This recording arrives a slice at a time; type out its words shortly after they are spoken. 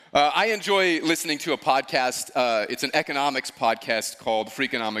I enjoy listening to a podcast. It's an economics podcast called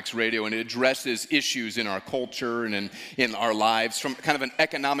Freakonomics Radio, and it addresses issues in our culture and in our lives from kind of an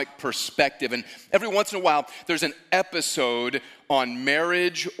economic perspective. And every once in a while, there's an episode on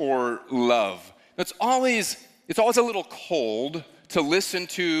marriage or love. It's always a little cold to listen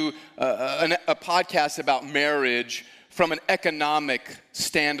to a podcast about marriage from an economic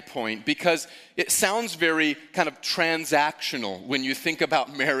standpoint, because it sounds very kind of transactional when you think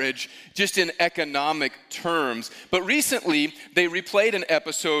about marriage just in economic terms. But recently, they replayed an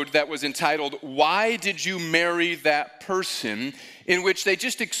episode that was entitled, "Why Did You Marry That Person?" in which they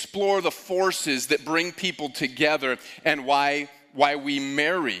just explore the forces that bring people together and why we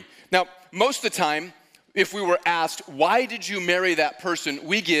marry. Now, most of the time, if we were asked, why did you marry that person,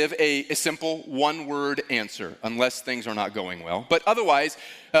 we give a simple one-word answer, unless things are not going well. But otherwise,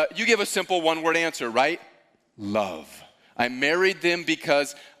 you give a simple one-word answer, right? Love. I married them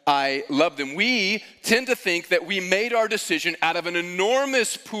because I love them. We tend to think that we made our decision out of an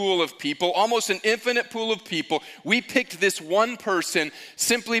enormous pool of people, almost an infinite pool of people. We picked this one person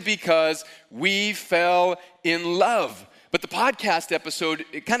simply because we fell in love. But the podcast episode,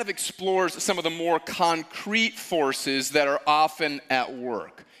 it kind of explores some of the more concrete forces that are often at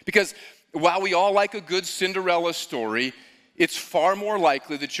work. Because while we all like a good Cinderella story, it's far more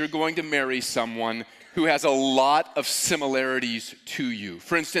likely that you're going to marry someone who has a lot of similarities to you.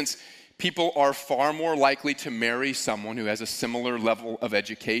 For instance, people are far more likely to marry someone who has a similar level of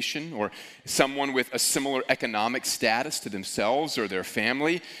education or someone with a similar economic status to themselves or their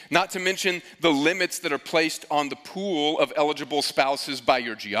family. Not to mention the limits that are placed on the pool of eligible spouses by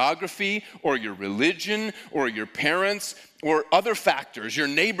your geography or your religion or your parents or other factors, your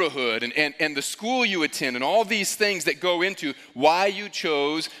neighborhood and the school you attend, and all these things that go into why you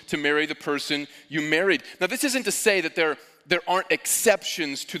chose to marry the person you married. Now, this isn't to say that there aren't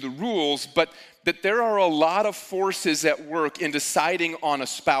exceptions to the rules, but that there are a lot of forces at work in deciding on a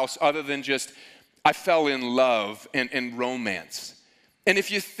spouse other than just, I fell in love and romance. And if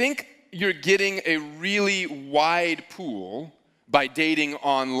you think you're getting a really wide pool by dating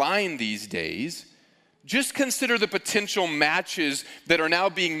online these days, just consider the potential matches that are now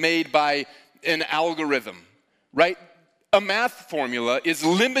being made by an algorithm, right? A math formula is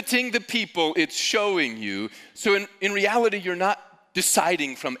limiting the people it's showing you. So in reality, you're not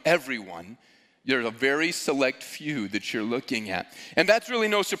deciding from everyone. There's a very select few that you're looking at. And that's really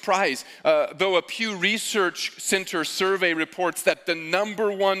no surprise. Though a Pew Research Center survey reports that the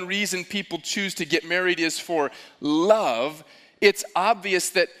number one reason people choose to get married is for love, it's obvious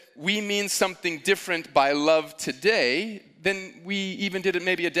that we mean something different by love today than we even did it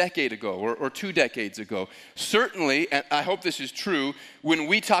maybe a decade ago or 2 decades ago. Certainly, and I hope this is true, when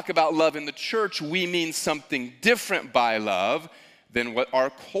we talk about love in the church, we mean something different by love than what our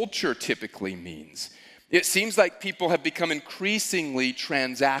culture typically means. It seems like people have become increasingly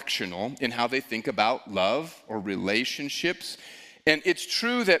transactional in how they think about love or relationships. And it's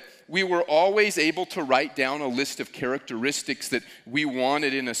true that we were always able to write down a list of characteristics that we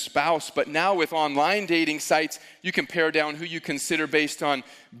wanted in a spouse, but now with online dating sites, you can pare down who you consider based on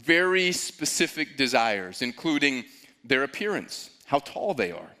very specific desires, including their appearance, how tall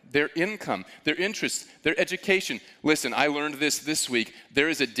they are, their income, their interests, their education. Listen, I learned this week. There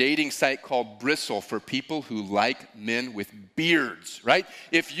is a dating site called Bristle for people who like men with beards, right?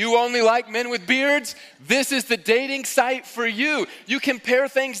 If you only like men with beards, this is the dating site for you. You can pare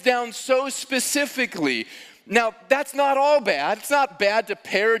things down so specifically. Now, that's not all bad. It's not bad to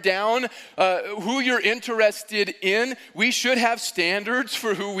pare down who you're interested in. We should have standards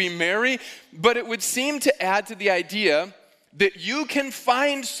for who we marry, but it would seem to add to the idea that you can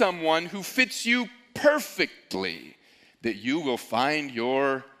find someone who fits you perfectly, that you will find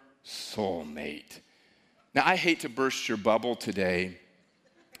your soulmate. Now, I hate to burst your bubble today,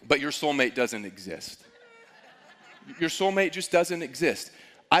 but your soulmate doesn't exist. Your soulmate just doesn't exist.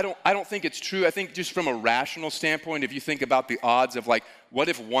 I don't think it's true. I think just from a rational standpoint, if you think about the odds of like, what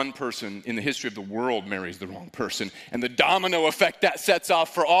if one person in the history of the world marries the wrong person and the domino effect that sets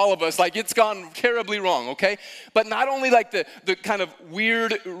off for all of us, like it's gone terribly wrong, okay? But not only like the kind of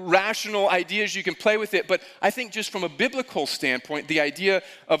weird rational ideas you can play with it, but I think just from a biblical standpoint, the idea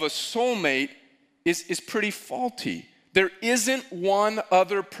of a soulmate is pretty faulty. There isn't one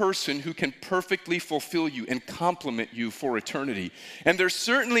other person who can perfectly fulfill you and complement you for eternity. And there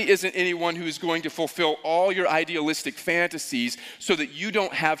certainly isn't anyone who is going to fulfill all your idealistic fantasies so that you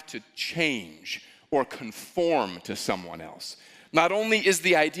don't have to change or conform to someone else. Not only is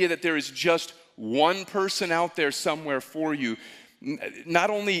the idea that there is just one person out there somewhere for you, not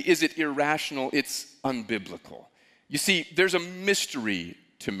only is it irrational, it's unbiblical. You see, there's a mystery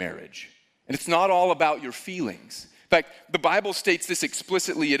to marriage. And it's not all about your feelings. In fact, the Bible states this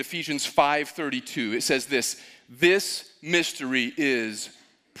explicitly at Ephesians 5:32. It says this mystery is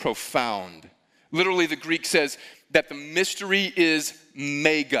profound. Literally, the Greek says that the mystery is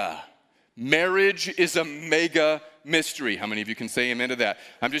mega. Marriage is a mega mystery. How many of you can say amen to that?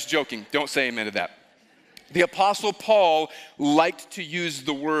 I'm just joking. Don't say amen to that. The Apostle Paul liked to use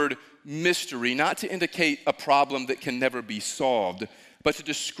the word mystery, not to indicate a problem that can never be solved, but to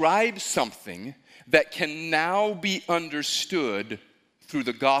describe something that can now be understood through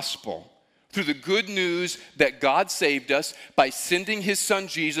the gospel, through the good news that God saved us by sending his son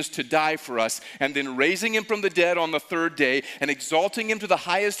Jesus to die for us and then raising him from the dead on the third day and exalting him to the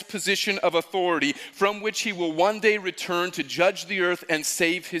highest position of authority from which he will one day return to judge the earth and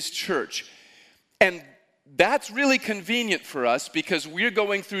save his church. And that's really convenient for us because we're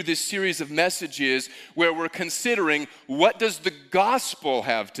going through this series of messages where we're considering what does the gospel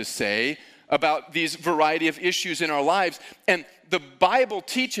have to say about these variety of issues in our lives. And the Bible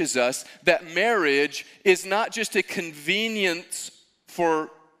teaches us that marriage is not just a convenience for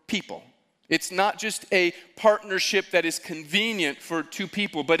people. It's not just a partnership that is convenient for two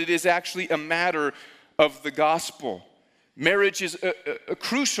people, but it is actually a matter of the gospel. Marriage is a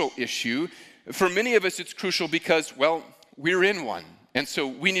crucial issue. For many of us, it's crucial because, well, we're in one. And so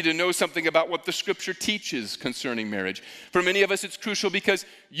we need to know something about what the scripture teaches concerning marriage. For many of us, it's crucial because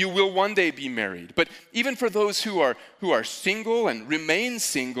you will one day be married. But even for those who are single and remain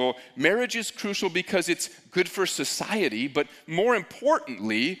single, marriage is crucial because it's good for society, but more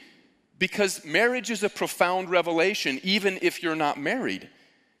importantly, because marriage is a profound revelation, even if you're not married.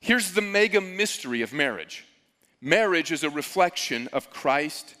 Here's the mega mystery of marriage. Marriage is a reflection of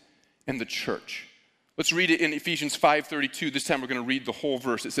Christ and the church. Let's read it in Ephesians 5:32. This time we're going to read the whole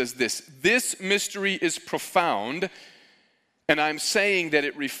verse. It says this mystery is profound, and I'm saying that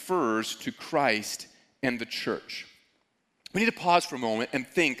it refers to Christ and the church. We need to pause for a moment and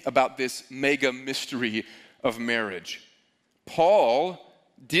think about this mega mystery of marriage. Paul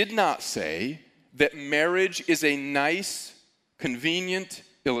did not say that marriage is a nice, convenient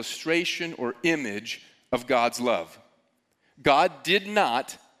illustration or image of God's love. God did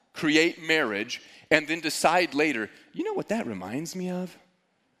not create marriage and then decide later, you know what that reminds me of?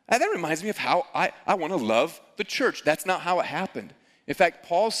 That reminds me of how I want to love the church. That's not how it happened. In fact,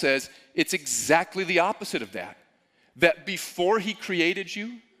 Paul says it's exactly the opposite of that. That before he created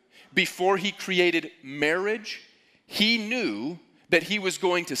you, before he created marriage, he knew that he was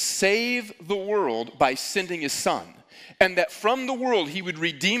going to save the world by sending his son. And that from the world he would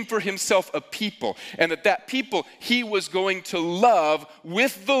redeem for himself a people. And that people he was going to love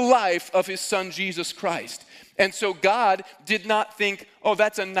with the life of his son Jesus Christ. And so God did not think, oh,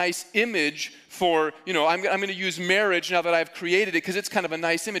 that's a nice image for, I'm going to use marriage now that I've created it because it's kind of a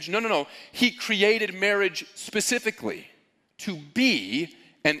nice image. No. He created marriage specifically to be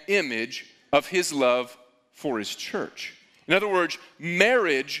an image of his love for his church. In other words,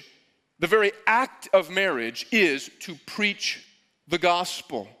 marriage, the very act of marriage is to preach the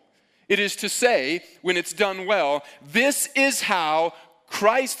gospel. It is to say, when it's done well, this is how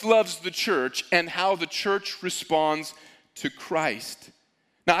Christ loves the church and how the church responds to Christ.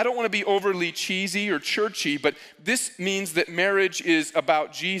 Now, I don't want to be overly cheesy or churchy, but this means that marriage is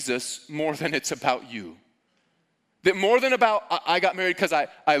about Jesus more than it's about you. That more than about, I got married because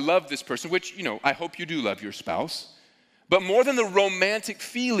I love this person, which, I hope you do love your spouse. But more than the romantic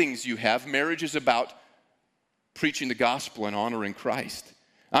feelings you have, marriage is about preaching the gospel and honoring Christ.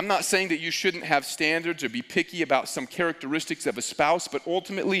 I'm not saying that you shouldn't have standards or be picky about some characteristics of a spouse, but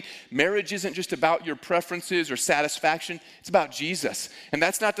ultimately, marriage isn't just about your preferences or satisfaction. It's about Jesus. And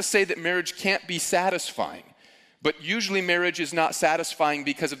that's not to say that marriage can't be satisfying. But usually marriage is not satisfying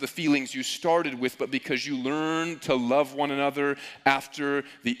because of the feelings you started with, but because you learn to love one another after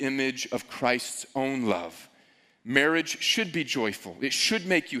the image of Christ's own love. Marriage should be joyful. It should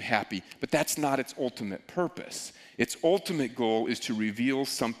make you happy, but that's not its ultimate purpose. Its ultimate goal is to reveal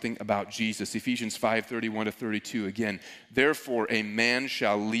something about Jesus. Ephesians 5:31-32 again. Therefore, a man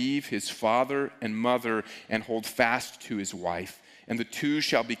shall leave his father and mother and hold fast to his wife, and the two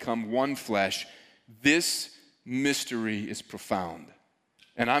shall become one flesh. This mystery is profound.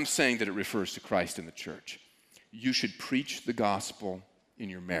 And I'm saying that it refers to Christ and the church. You should preach the gospel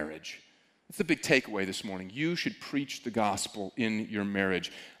in your marriage. That's the big takeaway this morning. You should preach the gospel in your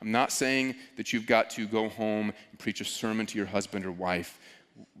marriage. I'm not saying that you've got to go home and preach a sermon to your husband or wife.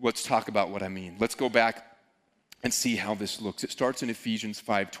 Let's talk about what I mean. Let's go back and see how this looks. It starts in Ephesians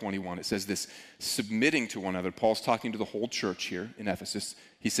 5:21. It says this, submitting to one another. Paul's talking to the whole church here in Ephesus.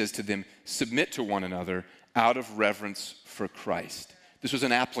 He says to them, submit to one another out of reverence for Christ. This was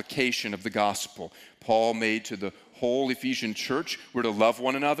an application of the gospel Paul made to the whole Ephesian church. We're to love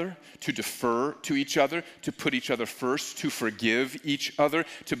one another, to defer to each other, to put each other first, to forgive each other,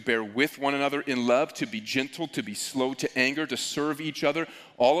 to bear with one another in love, to be gentle, to be slow to anger, to serve each other.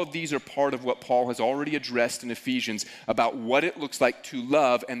 All of these are part of what Paul has already addressed in Ephesians about what it looks like to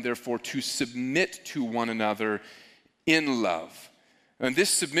love and therefore to submit to one another in love. And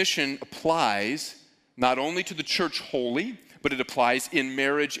this submission applies not only to the church wholly, but it applies in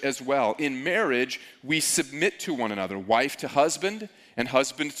marriage as well. In marriage, we submit to one another, wife to husband and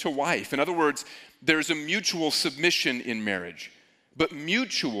husband to wife. In other words, there's a mutual submission in marriage. But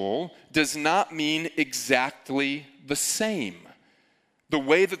mutual does not mean exactly the same. The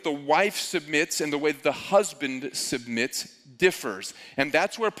way that the wife submits and the way that the husband submits differs. And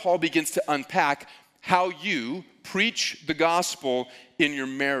that's where Paul begins to unpack how you preach the gospel in your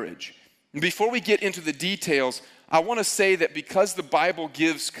marriage. And before we get into the details, I want to say that because the Bible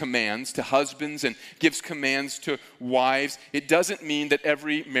gives commands to husbands and gives commands to wives, it doesn't mean that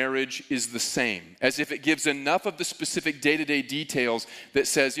every marriage is the same. As if it gives enough of the specific day-to-day details that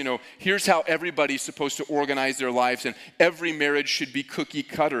says, here's how everybody's supposed to organize their lives and every marriage should be cookie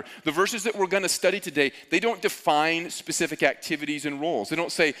cutter. The verses that we're going to study today, they don't define specific activities and roles. They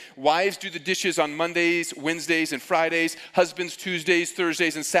don't say, wives do the dishes on Mondays, Wednesdays, and Fridays, husbands Tuesdays,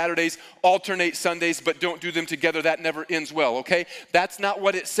 Thursdays, and Saturdays, alternate Sundays, but don't do them together. That never ends well, okay? That's not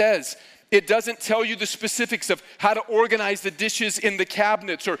what it says. It doesn't tell you the specifics of how to organize the dishes in the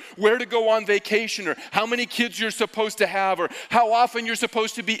cabinets or where to go on vacation or how many kids you're supposed to have or how often you're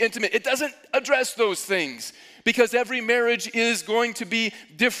supposed to be intimate. It doesn't address those things because every marriage is going to be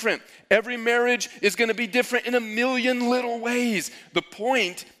different. Every marriage is going to be different in a million little ways. The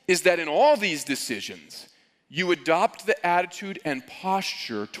point is that in all these decisions, you adopt the attitude and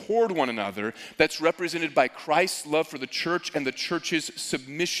posture toward one another that's represented by Christ's love for the church and the church's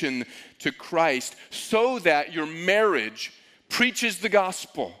submission to Christ so that your marriage preaches the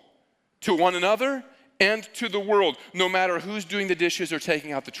gospel to one another and to the world. No matter who's doing the dishes or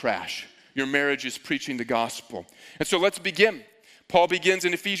taking out the trash, your marriage is preaching the gospel. And so let's begin. Paul begins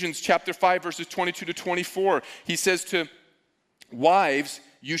in Ephesians chapter 5, verses 22 to 24. He says to wives,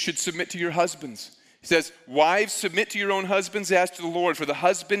 you should submit to your husbands. He says, wives, submit to your own husbands as to the Lord, for the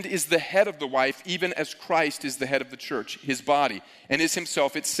husband is the head of the wife, even as Christ is the head of the church, his body, and is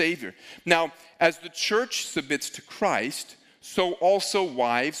himself its Savior. Now, as the church submits to Christ, so also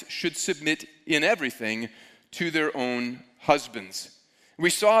wives should submit in everything to their own husbands. We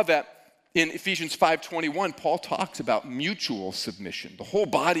saw that in Ephesians 5:21, Paul talks about mutual submission, the whole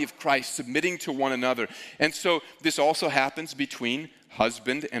body of Christ submitting to one another. And so this also happens between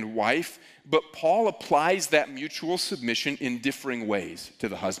husband and wife, but Paul applies that mutual submission in differing ways to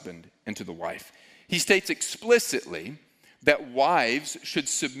the husband and to the wife. He states explicitly that wives should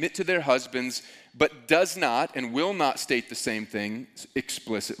submit to their husbands, but does not and will not state the same thing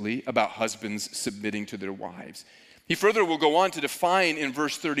explicitly about husbands submitting to their wives. He further will go on to define in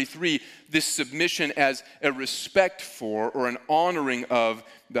verse 33 this submission as a respect for or an honoring of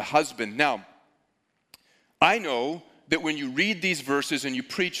the husband. Now, I know that when you read these verses and you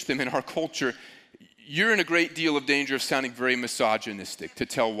preach them in our culture, you're in a great deal of danger of sounding very misogynistic to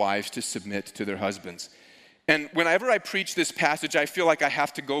tell wives to submit to their husbands. And whenever I preach this passage, I feel like I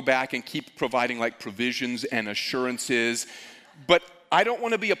have to go back and keep providing like provisions and assurances. But I don't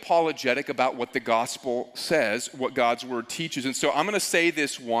want to be apologetic about what the gospel says, what God's word teaches. And so I'm going to say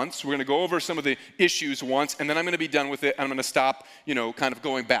this once. We're going to go over some of the issues once, and then I'm going to be done with it, and I'm going to stop, kind of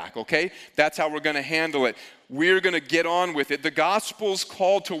going back, okay? That's how we're going to handle it. We're going to get on with it. The gospel's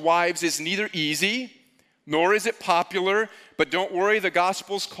call to wives is neither easy, nor is it popular. But don't worry, the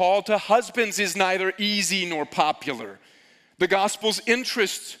gospel's call to husbands is neither easy nor popular. The gospel's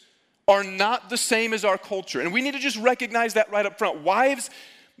interests are not the same as our culture. And we need to just recognize that right up front. Wives,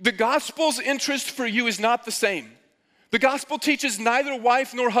 the gospel's interest for you is not the same. The gospel teaches neither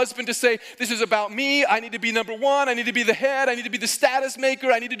wife nor husband to say, this is about me, I need to be number one, I need to be the head, I need to be the status maker,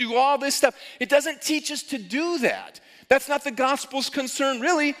 I need to do all this stuff. It doesn't teach us to do that. That's not the gospel's concern,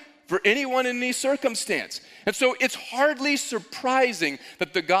 really, for anyone in any circumstance. And so it's hardly surprising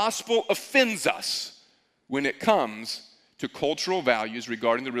that the gospel offends us when it comes to cultural values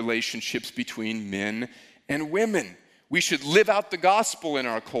regarding the relationships between men and women. We should live out the gospel in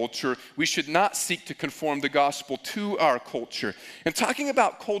our culture. We should not seek to conform the gospel to our culture. And talking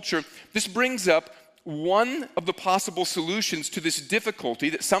about culture, this brings up one of the possible solutions to this difficulty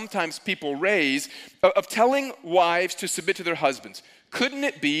that sometimes people raise of telling wives to submit to their husbands. Couldn't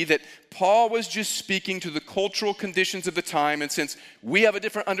it be that Paul was just speaking to the cultural conditions of the time, and since we have a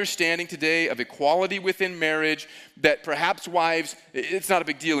different understanding today of equality within marriage, that perhaps wives, it's not a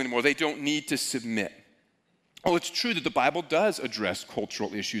big deal anymore. They don't need to submit. Oh, it's true that the Bible does address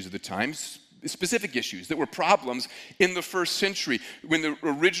cultural issues of the times, specific issues that were problems in the first century when the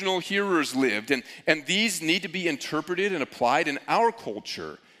original hearers lived, and these need to be interpreted and applied in our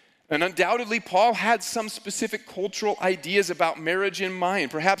culture. And undoubtedly, Paul had some specific cultural ideas about marriage in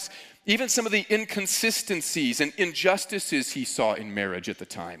mind, perhaps even some of the inconsistencies and injustices he saw in marriage at the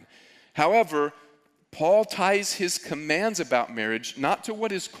time. However, Paul ties his commands about marriage not to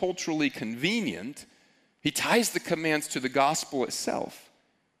what is culturally convenient. He ties the commands to the gospel itself.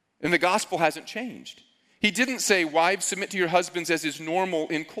 And the gospel hasn't changed. He didn't say, wives, submit to your husbands as is normal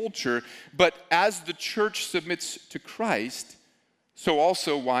in culture, but as the church submits to Christ, so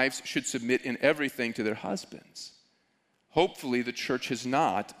also wives should submit in everything to their husbands. Hopefully, the church has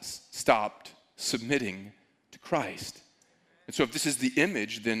not stopped submitting to Christ. And so if this is the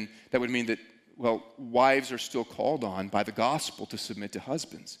image, then that would mean that, well, wives are still called on by the gospel to submit to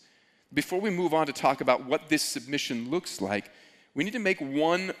husbands. Before we move on to talk about what this submission looks like, we need to make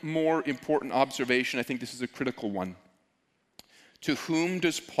one more important observation. I think this is a critical one. To whom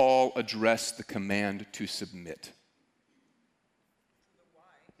does Paul address the command to submit?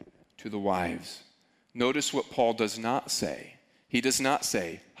 To the wives. Notice what Paul does not say. He does not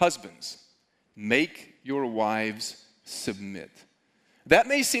say, husbands, make your wives submit. That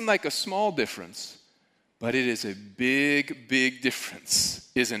may seem like a small difference, but it is a big, big difference,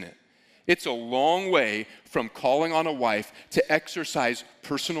 isn't it? It's a long way from calling on a wife to exercise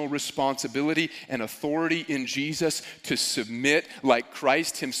personal responsibility and authority in Jesus to submit like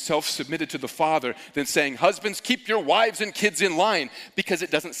Christ himself submitted to the Father than saying, husbands, keep your wives and kids in line, because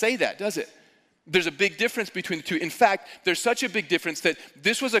it doesn't say that, does it? There's a big difference between the two. In fact, there's such a big difference that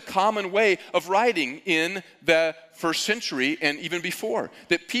this was a common way of writing in the first century and even before.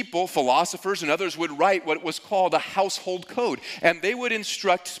 That people, philosophers and others, would write what was called a household code. And they would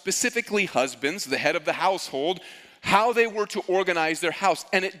instruct specifically husbands, the head of the household, how they were to organize their house.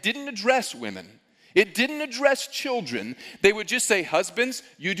 And it didn't address women. It didn't address children. They would just say, husbands,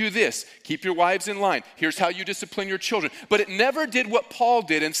 you do this. Keep your wives in line. Here's how you discipline your children. But it never did what Paul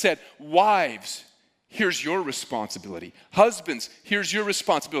did and said, wives, here's your responsibility. Husbands, here's your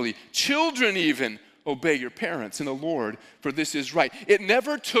responsibility. Children even, obey your parents in the Lord, for this is right. It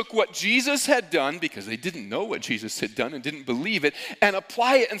never took what Jesus had done, because they didn't know what Jesus had done and didn't believe it, and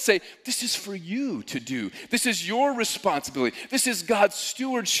apply it and say, this is for you to do. This is your responsibility. This is God's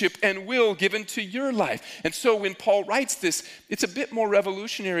stewardship and will given to your life. And so when Paul writes this, it's a bit more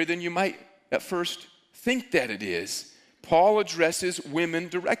revolutionary than you might at first think that it is. Paul addresses women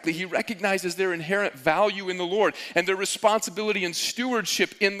directly. He recognizes their inherent value in the Lord and their responsibility and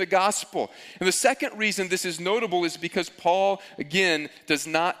stewardship in the gospel. And the second reason this is notable is because Paul, again, does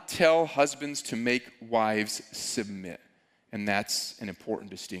not tell husbands to make wives submit. And that's an important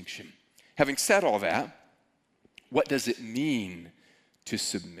distinction. Having said all that, what does it mean to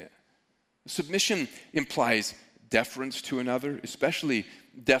submit? Submission implies deference to another, especially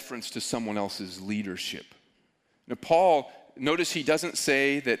deference to someone else's leadership. Now, Paul, notice he doesn't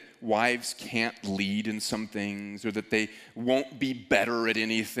say that wives can't lead in some things, or that they won't be better at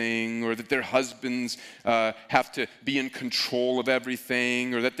anything, or that their husbands have to be in control of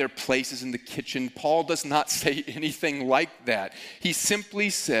everything, or that their place is in the kitchen. Paul does not say anything like that. He simply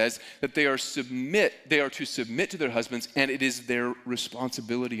says that they are to submit to their husbands, and it is their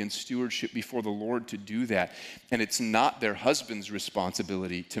responsibility and stewardship before the Lord to do that. And it's not their husband's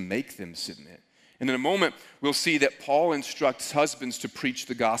responsibility to make them submit. And in a moment, we'll see that Paul instructs husbands to preach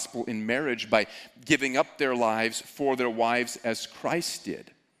the gospel in marriage by giving up their lives for their wives as Christ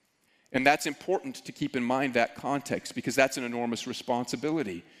did. And that's important to keep in mind, that context, because that's an enormous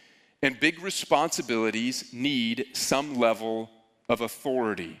responsibility. And big responsibilities need some level of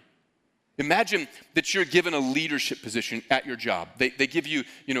authority. Imagine that you're given a leadership position at your job. They give you,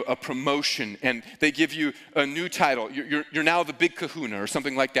 a promotion, and they give you a new title. You're now the big kahuna or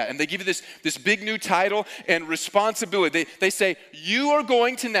something like that. And they give you this big new title and responsibility. They say, you are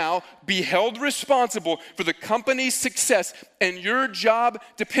going to now be held responsible for the company's success, and your job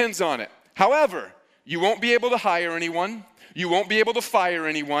depends on it. However, you won't be able to hire anyone. You won't be able to fire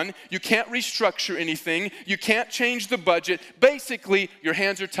anyone. You can't restructure anything. You can't change the budget. Basically, your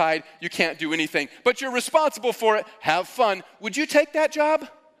hands are tied. You can't do anything. But you're responsible for it. Have fun. Would you take that job?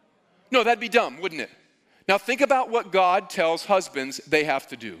 No, that'd be dumb, wouldn't it? Now think about what God tells husbands they have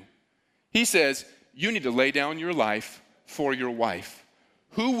to do. He says, you need to lay down your life for your wife.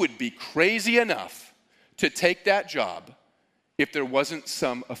 Who would be crazy enough to take that job if there wasn't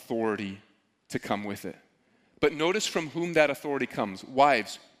some authority to come with it. But notice from whom that authority comes.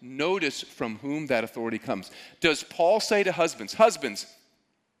 Wives, notice from whom that authority comes. Does Paul say to husbands,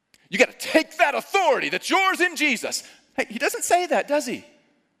 you got to take that authority that's yours in Jesus? Hey, he doesn't say that, does he?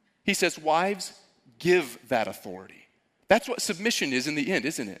 He says, wives, give that authority. That's what submission is in the end,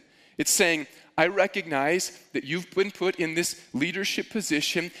 isn't it? It's saying, I recognize that you've been put in this leadership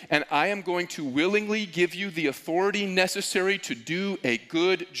position, and I am going to willingly give you the authority necessary to do a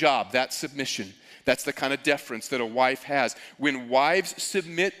good job. That's submission. That's the kind of deference that a wife has. When wives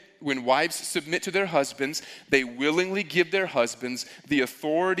submit to their husbands, they willingly give their husbands the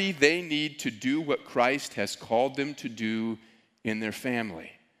authority they need to do what Christ has called them to do in their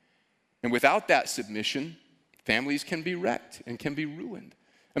family. And without that submission, families can be wrecked and can be ruined.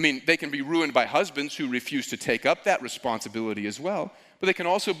 I mean, they can be ruined by husbands who refuse to take up that responsibility as well, but they can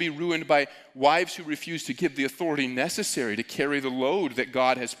also be ruined by wives who refuse to give the authority necessary to carry the load that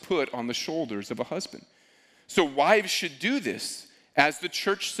God has put on the shoulders of a husband. So wives should do this as the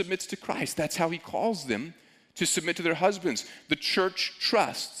church submits to Christ. That's how he calls them to submit to their husbands. The church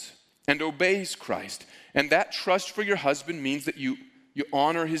trusts and obeys Christ. And that trust for your husband means that you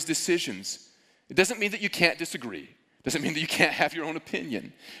honor his decisions. It doesn't mean that you can't disagree. It doesn't mean that you can't have your own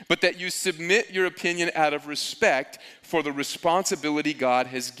opinion, but that you submit your opinion out of respect for the responsibility God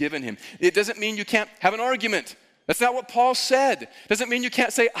has given him. It doesn't mean you can't have an argument. That's not what Paul said. It doesn't mean you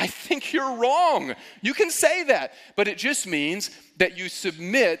can't say, I think you're wrong. You can say that, but it just means that you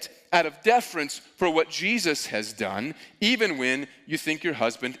submit out of deference for what Jesus has done, even when you think your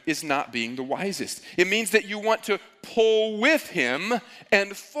husband is not being the wisest. It means that you want to pull with him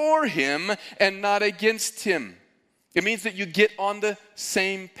and for him and not against him. It means that you get on the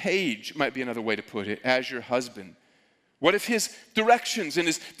same page, might be another way to put it, as your husband. What if his directions and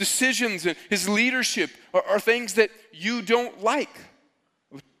his decisions and his leadership are things that you don't like?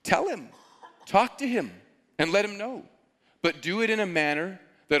 Tell him, talk to him, and let him know. But do it in a manner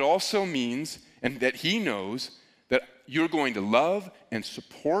that also means, and that he knows, that you're going to love and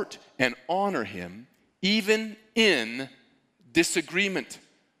support and honor him, even in disagreement.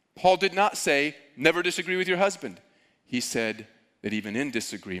 Paul did not say, never disagree with your husband. He said that even in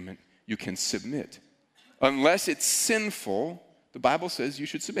disagreement, you can submit. Unless it's sinful, the Bible says you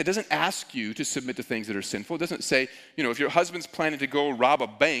should submit. It doesn't ask you to submit to things that are sinful. It doesn't say, if your husband's planning to go rob a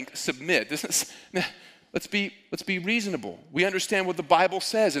bank, submit. Let's be reasonable. We understand what the Bible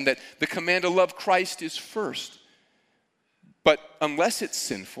says and that the command to love Christ is first. But unless it's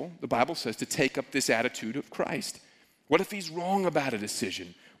sinful, the Bible says to take up this attitude of Christ. What if he's wrong about a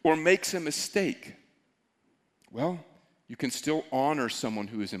decision or makes a mistake? Well, you can still honor someone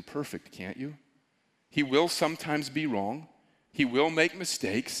who is imperfect, can't you? He will sometimes be wrong. He will make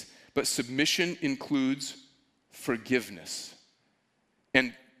mistakes, but submission includes forgiveness.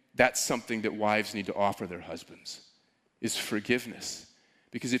 And that's something that wives need to offer their husbands, is forgiveness.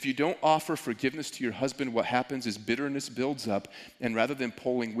 Because if you don't offer forgiveness to your husband, what happens is bitterness builds up, and rather than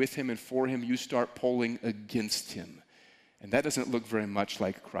pulling with him and for him, you start pulling against him. And that doesn't look very much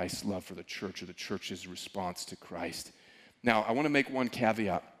like Christ's love for the church or the church's response to Christ. Now, I want to make one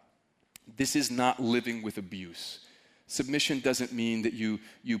caveat. This is not living with abuse. Submission doesn't mean that you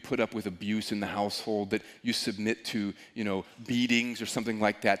put up with abuse in the household, that you submit to, beatings or something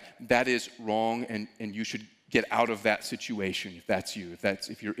like that. That is wrong, and you should get out of that situation if that's you,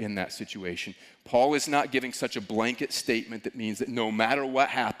 if you're in that situation. Paul is not giving such a blanket statement that means that no matter what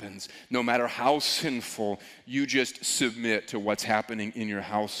happens, no matter how sinful, you just submit to what's happening in your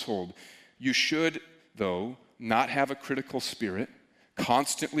household. You should, though, not have a critical spirit,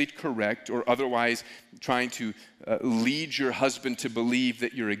 constantly correct, or otherwise trying to lead your husband to believe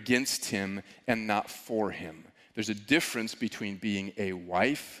that you're against him and not for him. There's a difference between being a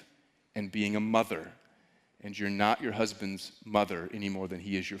wife and being a mother. And you're not your husband's mother any more than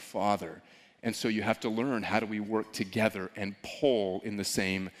he is your father. And so you have to learn, how do we work together and pull in the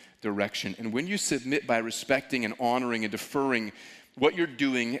same direction? And when you submit by respecting and honoring and deferring, what you're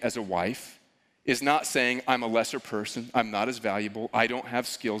doing as a wife is not saying, I'm a lesser person, I'm not as valuable, I don't have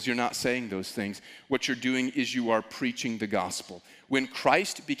skills. You're not saying those things. What you're doing is you are preaching the gospel. Let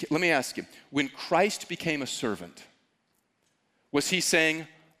me ask you, when Christ became a servant, was he saying,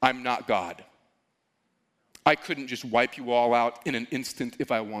 I'm not God? I couldn't just wipe you all out in an instant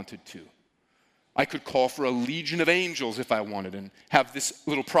if I wanted to. I could call for a legion of angels if I wanted and have this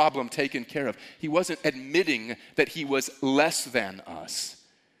little problem taken care of. He wasn't admitting that he was less than us.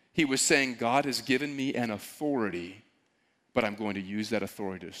 He was saying, God has given me an authority, but I'm going to use that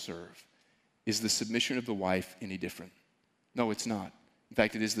authority to serve. Is the submission of the wife any different? No, it's not. In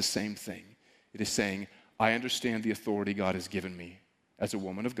fact, it is the same thing. It is saying, I understand the authority God has given me as a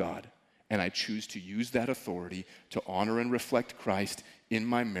woman of God, and I choose to use that authority to honor and reflect Christ in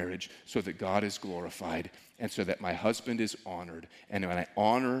my marriage so that God is glorified and so that my husband is honored. And when I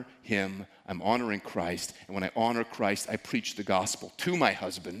honor him, I'm honoring Christ. And when I honor Christ, I preach the gospel to my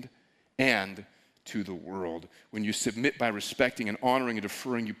husband and to the world. When you submit by respecting and honoring and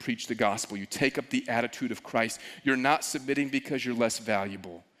deferring, you preach the gospel. You take up the attitude of Christ. You're not submitting because you're less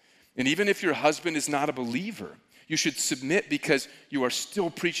valuable. And even if your husband is not a believer, you should submit because you are still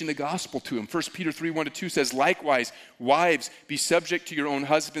preaching the gospel to him. 1 Peter 3:1-2 says, likewise, wives, be subject to your own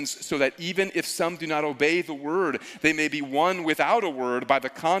husbands, so that even if some do not obey the word, they may be won without a word by the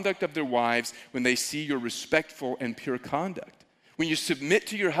conduct of their wives when they see your respectful and pure conduct. When you submit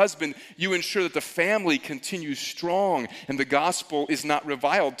to your husband, you ensure that the family continues strong and the gospel is not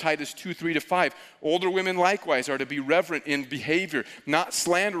reviled. Titus 2:3-5. Older women likewise are to be reverent in behavior, not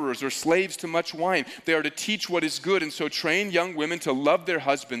slanderers or slaves to much wine. They are to teach what is good, and so train young women to love their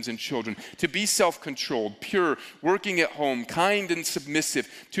husbands and children, to be self-controlled, pure, working at home, kind and submissive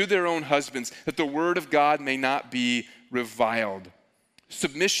to their own husbands, that the word of God may not be reviled.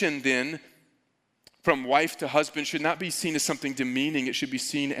 Submission then from wife to husband should not be seen as something demeaning. It should be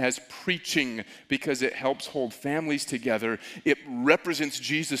seen as preaching because it helps hold families together. It represents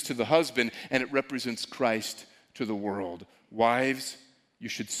Jesus to the husband, and it represents Christ to the world. Wives, you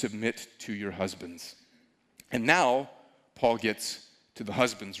should submit to your husbands. And now, Paul gets to the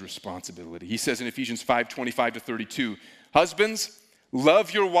husband's responsibility. He says in Ephesians 5:25-32, husbands,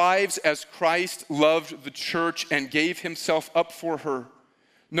 love your wives as Christ loved the church and gave himself up for her.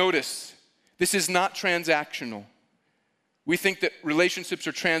 Notice, this is not transactional. We think that relationships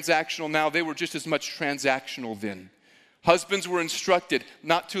are transactional now. They were just as much transactional then. Husbands were instructed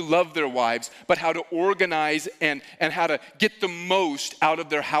not to love their wives, but how to organize and how to get the most out of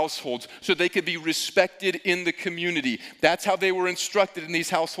their households so they could be respected in the community. That's how they were instructed in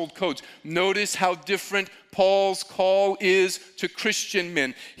these household codes. Notice how different Paul's call is to Christian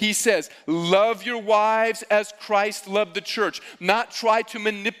men. He says, love your wives as Christ loved the church. Not try to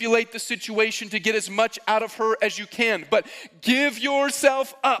manipulate the situation to get as much out of her as you can, but give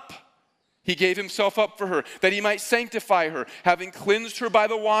yourself up. He gave himself up for her, that he might sanctify her, having cleansed her by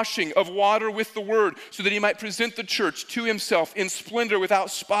the washing of water with the word, so that he might present the church to himself in splendor, without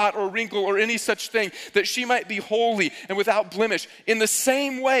spot or wrinkle or any such thing, that she might be holy and without blemish. In the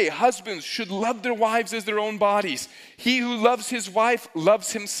same way, husbands should love their wives as their own bodies. He who loves his wife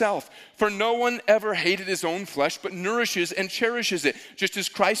loves himself. For no one ever hated his own flesh, but nourishes and cherishes it, just as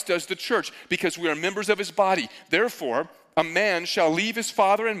Christ does the church, because we are members of his body. Therefore, a man shall leave his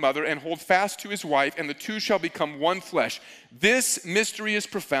father and mother and hold fast to his wife, and the two shall become one flesh. This mystery is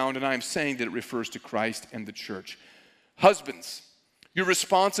profound, and I am saying that it refers to Christ and the church. Husbands, your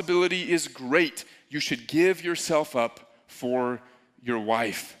responsibility is great. You should give yourself up for your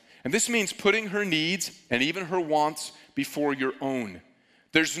wife. And this means putting her needs and even her wants before your own.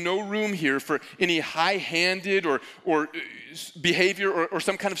 There's no room here for any high-handed or behavior or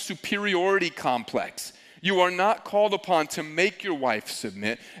some kind of superiority complex. You are not called upon to make your wife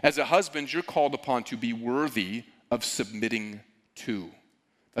submit. As a husband, you're called upon to be worthy of submitting to.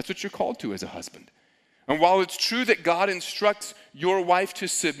 That's what you're called to as a husband. And while it's true that God instructs your wife to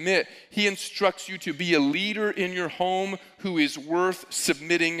submit, he instructs you to be a leader in your home who is worth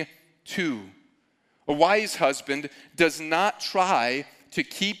submitting to. A wise husband does not try to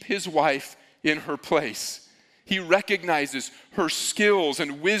keep his wife in her place. He recognizes her skills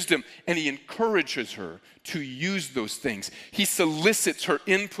and wisdom, and he encourages her to use those things. He solicits her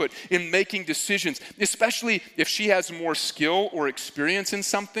input in making decisions, especially if she has more skill or experience in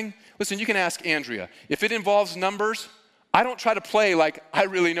something. Listen, you can ask Andrea. If it involves numbers, I don't try to play like I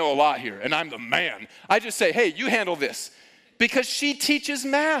really know a lot here and I'm the man. I just say, hey, you handle this. Because she teaches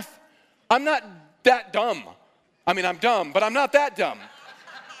math. I'm not that dumb. I mean, I'm dumb, but I'm not that dumb.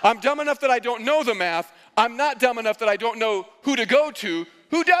 I'm dumb enough that I don't know the math. I'm not dumb enough that I don't know who to go to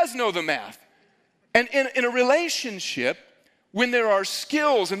who does know the math. And in a relationship, when there are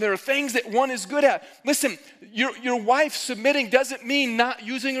skills and there are things that one is good at, listen, your wife submitting doesn't mean not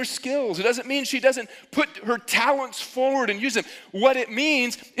using her skills. It doesn't mean she doesn't put her talents forward and use them. What it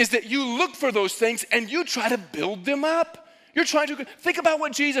means is that you look for those things and you try to build them up. You're trying to think about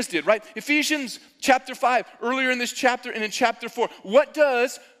what Jesus did, right? Ephesians chapter 5, earlier in this chapter and in chapter 4, what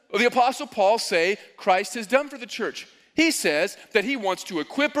does the Apostle Paul say Christ has done for the church? He says that he wants to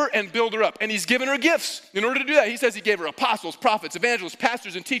equip her and build her up, and he's given her gifts. In order to do that, he says he gave her apostles, prophets, evangelists,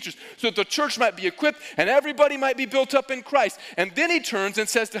 pastors, and teachers so that the church might be equipped and everybody might be built up in Christ. And then he turns and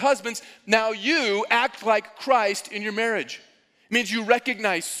says to husbands, now you act like Christ in your marriage. It means you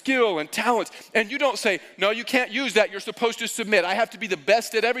recognize skill and talents, and you don't say, no, you can't use that. You're supposed to submit. I have to be the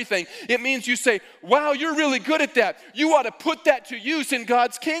best at everything. It means you say, wow, you're really good at that. You ought to put that to use in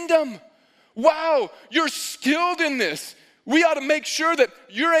God's kingdom. Wow, you're skilled in this. We ought to make sure that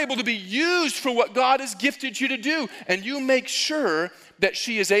you're able to be used for what God has gifted you to do. And you make sure that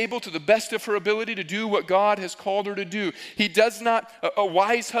she is able to the best of her ability to do what God has called her to do. He does not, a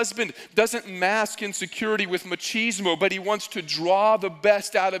wise husband doesn't mask insecurity with machismo, but he wants to draw the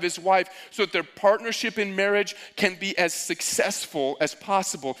best out of his wife so that their partnership in marriage can be as successful as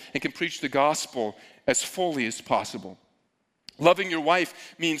possible and can preach the gospel as fully as possible. Loving your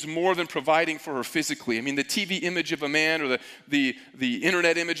wife means more than providing for her physically. I mean, the TV image of a man or the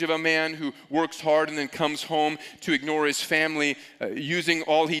internet image of a man who works hard and then comes home to ignore his family, using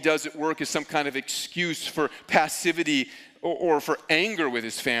all he does at work as some kind of excuse for passivity or for anger with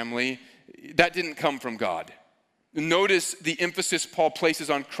his family, that didn't come from God. Notice the emphasis Paul places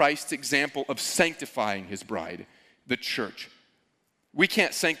on Christ's example of sanctifying his bride, the church. We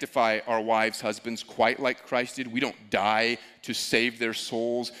can't sanctify our wives' husbands quite like Christ did. We don't die to save their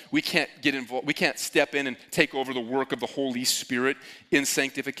souls. We can't get involved. We can't step in and take over the work of the Holy Spirit in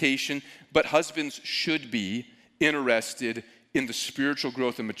sanctification. But husbands should be interested in the spiritual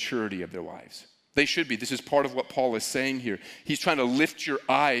growth and maturity of their wives. They should be. This is part of what Paul is saying here. He's trying to lift your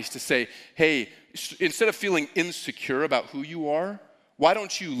eyes to say, hey, instead of feeling insecure about who you are, why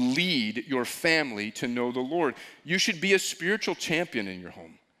don't you lead your family to know the Lord? You should be a spiritual champion in your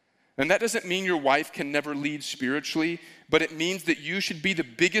home. And that doesn't mean your wife can never lead spiritually, but it means that you should be the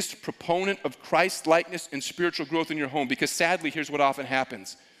biggest proponent of Christ-likeness and spiritual growth in your home. Because sadly, here's what often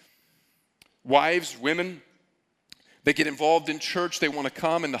happens. Wives, women, they get involved in church, they want to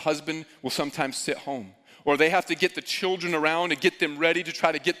come, and the husband will sometimes sit home. Or they have to get the children around and get them ready to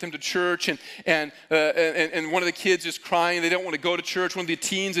try to get them to church. And one of the kids is crying. They don't want to go to church. One of the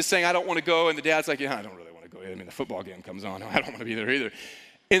teens is saying, I don't want to go. And the dad's like, yeah, I don't really want to go. I mean, the football game comes on. I don't want to be there either.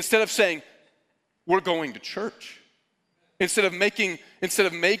 Instead of saying, we're going to church. Instead of making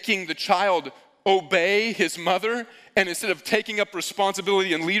the child obey his mother, and instead of taking up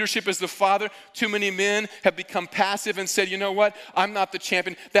responsibility and leadership as the father, too many men have become passive and said, you know what, I'm not the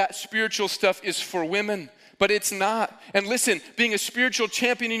champion. That spiritual stuff is for women, but it's not. And listen, being a spiritual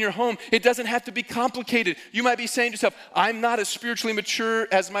champion in your home, it doesn't have to be complicated. You might be saying to yourself, I'm not as spiritually mature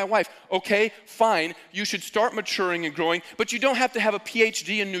as my wife. Okay, fine, you should start maturing and growing, but you don't have to have a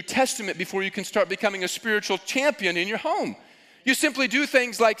PhD in New Testament before you can start becoming a spiritual champion in your home. You simply do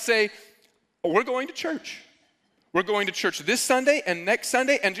things like say, we're going to church. We're going to church this Sunday and next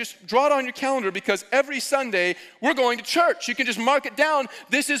Sunday, and just draw it on your calendar because every Sunday we're going to church. You can just mark it down.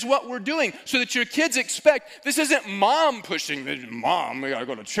 This is what we're doing so that your kids expect. This isn't mom pushing, mom, we got to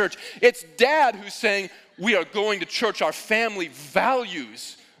go to church. It's dad who's saying, we are going to church. Our family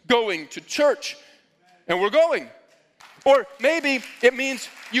values going to church, and we're going. Or maybe it means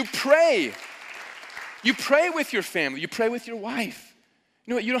you pray. You pray with your family. You pray with your wife.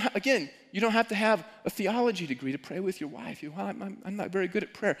 You know what? You don't have to have a theology degree to pray with your wife. I'm not very good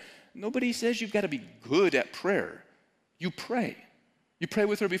at prayer. Nobody says you've got to be good at prayer. You pray. You pray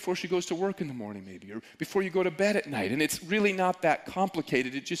with her before she goes to work in the morning maybe, or before you go to bed at night. And it's really not that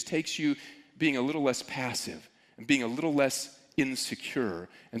complicated. It just takes you being a little less passive and being a little less insecure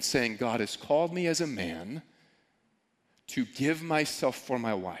and saying, God has called me as a man to give myself for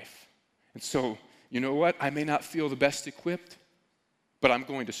my wife. And so, you know what? I may not feel the best equipped, but I'm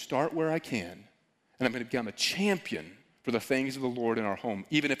going to start where I can, and I'm going to become a champion for the things of the Lord in our home,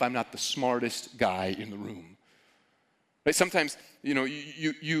 even if I'm not the smartest guy in the room. Right? Sometimes, you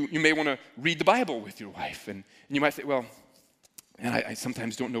may want to read the Bible with your wife, and you might think, well, and I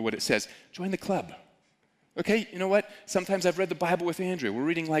sometimes don't know what it says. Join the club. Okay, you know what? Sometimes I've read the Bible with Andrea. We're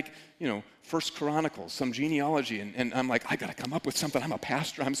reading First Chronicles, some genealogy, and I'm like, I got to come up with something. I'm a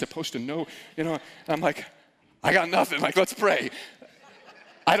pastor. I'm supposed to know, I'm like, I got nothing. Like, let's pray.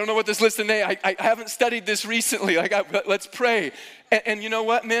 I don't know what this list of names, I haven't studied this recently. Let's pray. And you know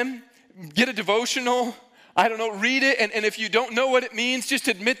what, men? Get a devotional. I don't know, read it. And if you don't know what it means, just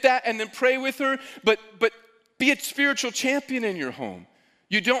admit that and then pray with her. But be a spiritual champion in your home.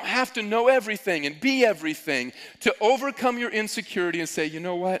 You don't have to know everything and be everything to overcome your insecurity and say, you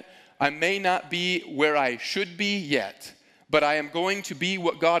know what? I may not be where I should be yet, but I am going to be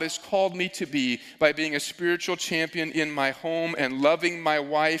what God has called me to be by being a spiritual champion in my home and loving my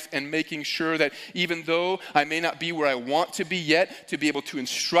wife and making sure that even though I may not be where I want to be yet, to be able to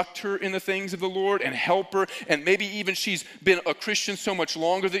instruct her in the things of the Lord and help her. And maybe even she's been a Christian so much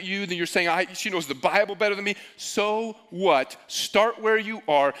longer than you're saying, she knows the Bible better than me. So what? Start where you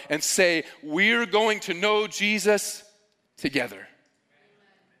are and say, we're going to know Jesus together.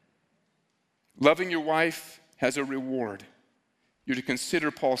 Loving your wife has a reward. You're to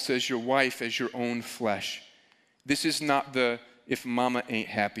consider, Paul says, your wife as your own flesh. This is not the if mama ain't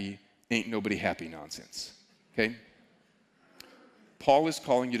happy, ain't nobody happy nonsense, okay? Paul is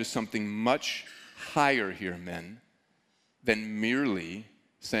calling you to something much higher here, men, than merely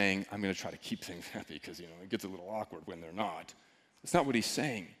saying, I'm going to try to keep things happy because, it gets a little awkward when they're not. That's not what he's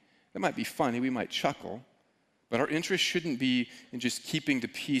saying. That might be funny, we might chuckle, but our interest shouldn't be in just keeping the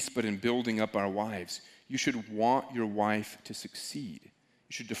peace, but in building up our wives. You should want your wife to succeed.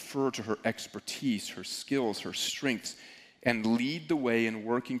 You should defer to her expertise, her skills, her strengths, and lead the way in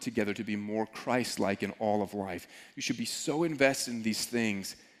working together to be more Christ-like in all of life. You should be so invested in these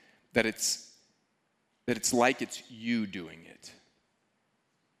things that it's like it's you doing it.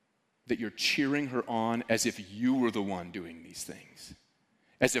 That you're cheering her on as if you were the one doing these things.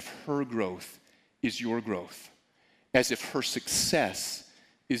 As if her growth is your growth. As if her success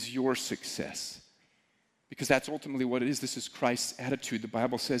is your success. Because that's ultimately what it is. This is Christ's attitude. The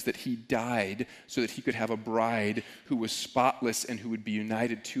Bible says that he died so that he could have a bride who was spotless and who would be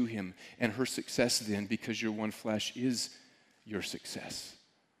united to him. And her success then, because you're one flesh, is your success.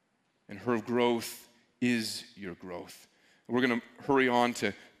 And her growth is your growth. We're going to hurry on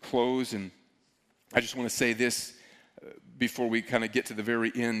to close, and I just want to say this before we kind of get to the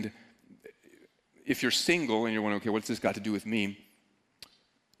very end. If you're single and you're wondering, okay, what's this got to do with me?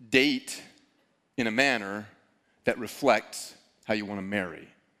 Date in a manner that reflects how you want to marry.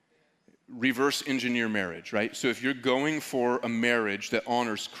 Reverse engineer marriage, right? So if you're going for a marriage that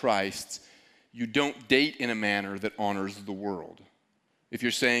honors Christ, you don't date in a manner that honors the world. If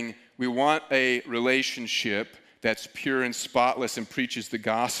you're saying, we want a relationship that's pure and spotless and preaches the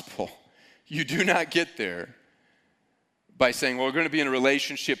gospel, you do not get there by saying, well, we're going to be in a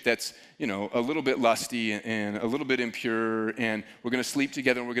relationship that's, a little bit lusty and a little bit impure, and we're going to sleep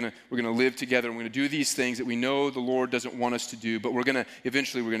together, and we're going to live together, and we're going to do these things that we know the Lord doesn't want us to do, but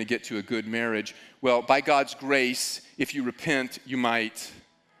eventually we're going to get to a good marriage. Well, by God's grace, if you repent, you might,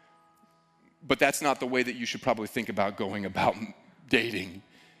 but that's not the way that you should probably think about going about dating.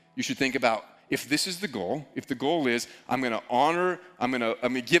 You should think about, if this is the goal, if the goal is, I'm going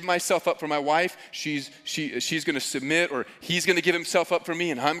to give myself up for my wife, she's going to submit, or he's going to give himself up for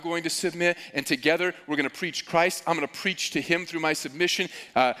me, and I'm going to submit, and together we're going to preach Christ. I'm going to preach to him through my submission.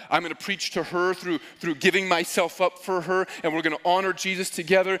 I'm going to preach to her through giving myself up for her, and we're going to honor Jesus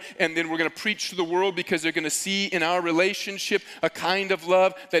together, and then we're going to preach to the world because they're going to see in our relationship a kind of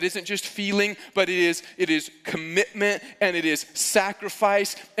love that isn't just feeling, but it is commitment, and it is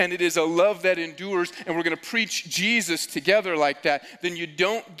sacrifice, and it is a love that endures, and we're going to preach Jesus together like that. Then you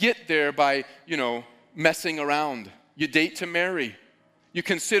don't get there by, messing around. You date to marry. You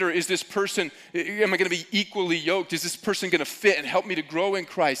consider, is this person, am I going to be equally yoked? Is this person going to fit and help me to grow in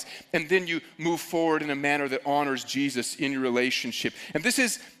Christ? And then you move forward in a manner that honors Jesus in your relationship. And this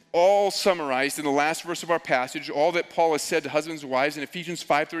is all summarized in the last verse of our passage, all that Paul has said to husbands and wives. In Ephesians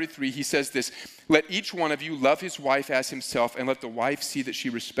 5:33, he says this, let each one of you love his wife as himself, and let the wife see that she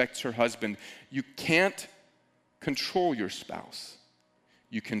respects her husband. You can't control your spouse.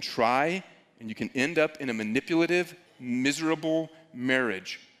 You can try, and you can end up in a manipulative, miserable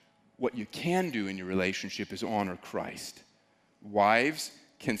marriage. What you can do in your relationship is honor Christ. Wives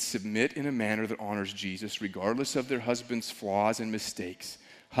can submit in a manner that honors Jesus, regardless of their husband's flaws and mistakes.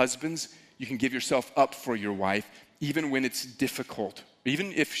 Husbands, you can give yourself up for your wife, even when it's difficult,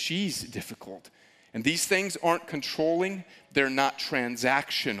 even if she's difficult. And these things aren't controlling, they're not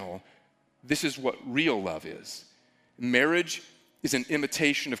transactional. This is what real love is. Marriage is an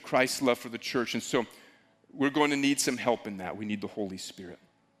imitation of Christ's love for the church, and so we're going to need some help in that. We need the Holy Spirit.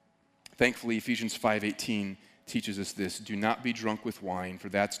 Thankfully, Ephesians 5:18 teaches us this, do not be drunk with wine, for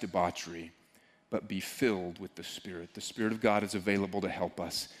that's debauchery, but be filled with the Spirit. The Spirit of God is available to help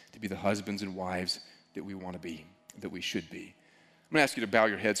us to be the husbands and wives that we want to be, that we should be. I'm going to ask you to bow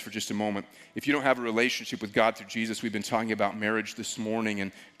your heads for just a moment. If you don't have a relationship with God through Jesus, we've been talking about marriage this morning,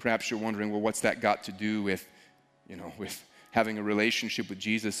 and perhaps you're wondering, well, what's that got to do with having a relationship with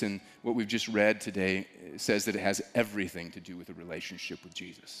Jesus? And what we've just read today says that it has everything to do with a relationship with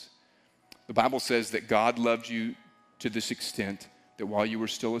Jesus. The Bible says that God loved you to this extent that while you were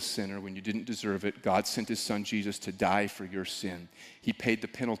still a sinner, when you didn't deserve it, God sent his son Jesus to die for your sin. He paid the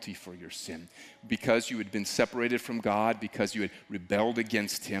penalty for your sin. Because you had been separated from God, because you had rebelled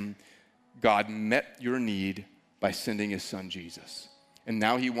against him, God met your need by sending his son Jesus. And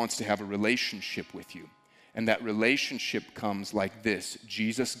now he wants to have a relationship with you. And that relationship comes like this.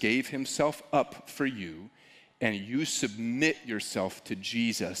 Jesus gave himself up for you, and you submit yourself to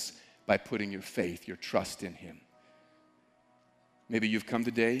Jesus by putting your faith, your trust in him. Maybe you've come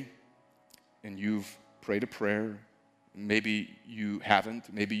today and you've prayed a prayer. Maybe you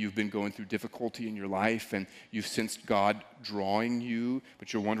haven't. Maybe you've been going through difficulty in your life and you've sensed God drawing you,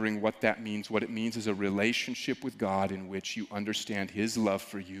 but you're wondering what that means. What it means is a relationship with God in which you understand His love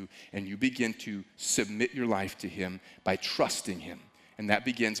for you and you begin to submit your life to Him by trusting Him. And that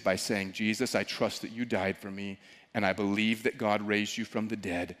begins by saying, Jesus, I trust that you died for me and I believe that God raised you from the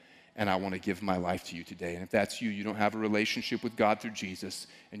dead. And I want to give my life to you today. And if that's you, you don't have a relationship with God through Jesus,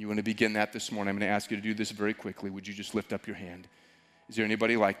 and you want to begin that this morning, I'm going to ask you to do this very quickly. Would you just lift up your hand? Is there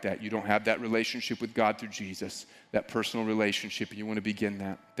anybody like that? You don't have that relationship with God through Jesus, that personal relationship, and you want to begin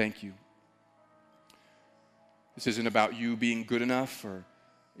that? Thank you. This isn't about you being good enough or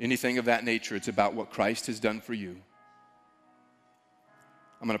anything of that nature. It's about what Christ has done for you.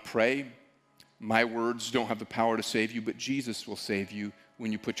 I'm going to pray. My words don't have the power to save you, but Jesus will save you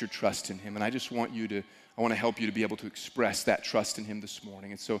when you put your trust in Him. And I want to help you to be able to express that trust in Him this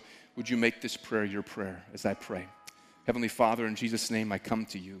morning. And so would you make this prayer your prayer as I pray? Heavenly Father, in Jesus' name I come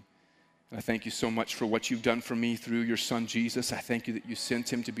to you. And I thank you so much for what you've done for me through your Son Jesus. I thank you that you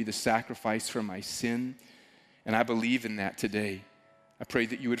sent Him to be the sacrifice for my sin. And I believe in that today. I pray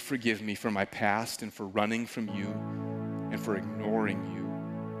that you would forgive me for my past and for running from you and for ignoring you.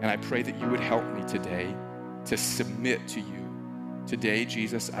 And I pray that you would help me today to submit to you. Today,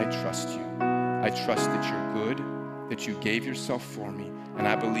 Jesus, I trust you. I trust that you're good, that you gave yourself for me, and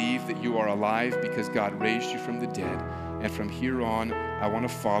I believe that you are alive because God raised you from the dead. And from here on, I want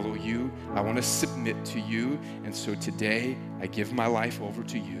to follow you. I want to submit to you. And so today, I give my life over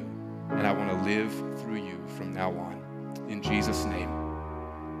to you, and I want to live through you from now on. In Jesus' name,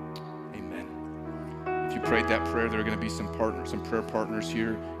 amen. If you prayed that prayer, there are going to be some prayer partners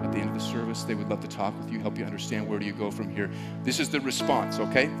here at the end of the service. They would love to talk with you, help you understand where do you go from here. This is the response,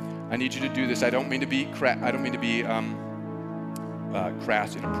 okay? I need you to do this. I don't mean to be crass,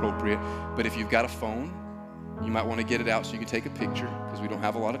 inappropriate, but if you've got a phone, you might want to get it out so you can take a picture because we don't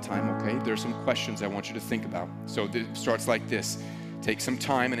have a lot of time, okay? There are some questions I want you to think about. So it starts like this. Take some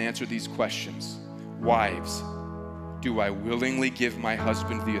time and answer these questions. Wives, do I willingly give my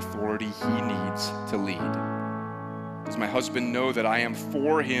husband the authority he needs to lead? Does my husband know that I am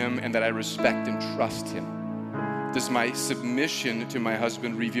for him and that I respect and trust him? Does my submission to my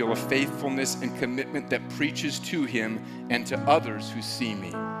husband reveal a faithfulness and commitment that preaches to him and to others who see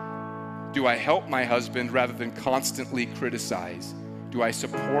me? Do I help my husband rather than constantly criticize? Do I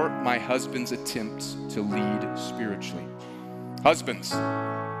support my husband's attempts to lead spiritually? Husbands,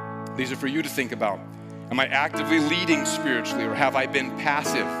 these are for you to think about. Am I actively leading spiritually, or have I been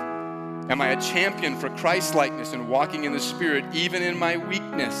passive? Am I a champion for Christ-likeness and walking in the Spirit even in my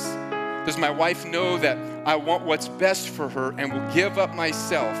weakness? Does my wife know that I want what's best for her and will give up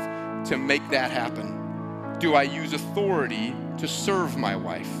myself to make that happen? Do I use authority to serve my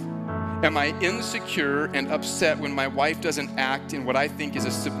wife? Am I insecure and upset when my wife doesn't act in what I think is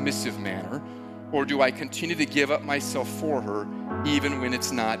a submissive manner? Or do I continue to give up myself for her even when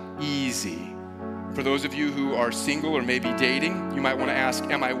it's not easy? For those of you who are single or maybe dating, you might want to ask,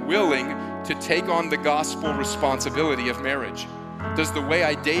 am I willing to take on the gospel responsibility of marriage? Does the way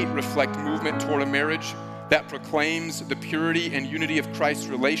I date reflect movement toward a marriage that proclaims the purity and unity of Christ's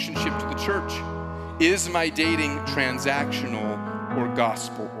relationship to the church? Is my dating transactional or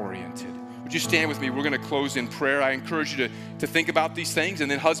gospel-oriented? Would you stand with me? We're going to close in prayer. I encourage you to think about these things,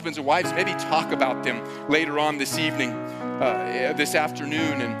 and then husbands and wives, maybe talk about them later on this evening, this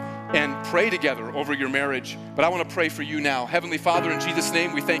afternoon, and pray together over your marriage. But I want to pray for you now. Heavenly Father, in Jesus'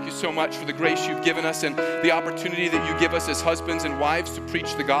 name, we thank you so much for the grace you've given us and the opportunity that you give us as husbands and wives to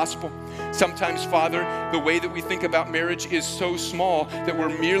preach the gospel. Sometimes, Father, the way that we think about marriage is so small that we're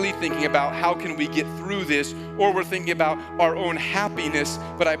merely thinking about how can we get through this, or we're thinking about our own happiness.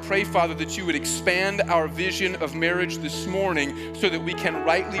 But I pray, Father, that you would expand our vision of marriage this morning so that we can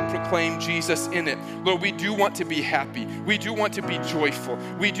rightly proclaim Jesus in it. Lord, we do want to be happy. We do want to be joyful.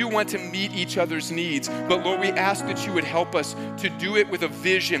 We do want to meet each other's needs. But Lord, we ask that you would help us to do it with a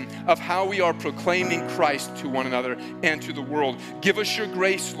vision of how we are proclaiming Christ to one another and to the world. Give us your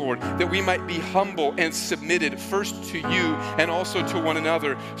grace, Lord, that we might be humble and submitted first to you and also to one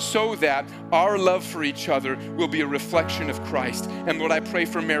another, so that our love for each other will be a reflection of Christ. And Lord, I pray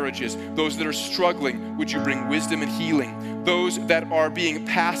for marriages, those that are struggling, would you bring wisdom and healing? Those that are being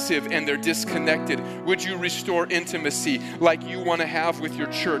passive and they're disconnected, would you restore intimacy like you want to have with your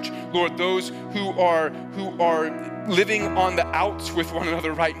church? Lord, those who are living on the outs with one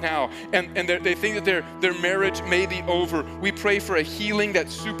another right now, and they think that their marriage may be over. We pray for a healing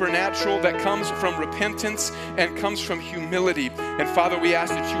that's supernatural, that comes from repentance and comes from humility. And Father, we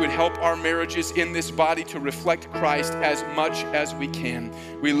ask that you would help our marriages in this body to reflect Christ as much as we can.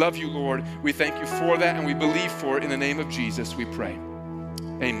 We love you, Lord. We thank you for that, and we believe for it. In the name of Jesus, we pray.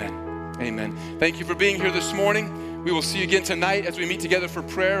 Amen. Amen. Thank you for being here this morning. We will see you again tonight as we meet together for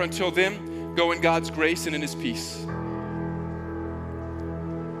prayer. Until then, go in God's grace and in his peace.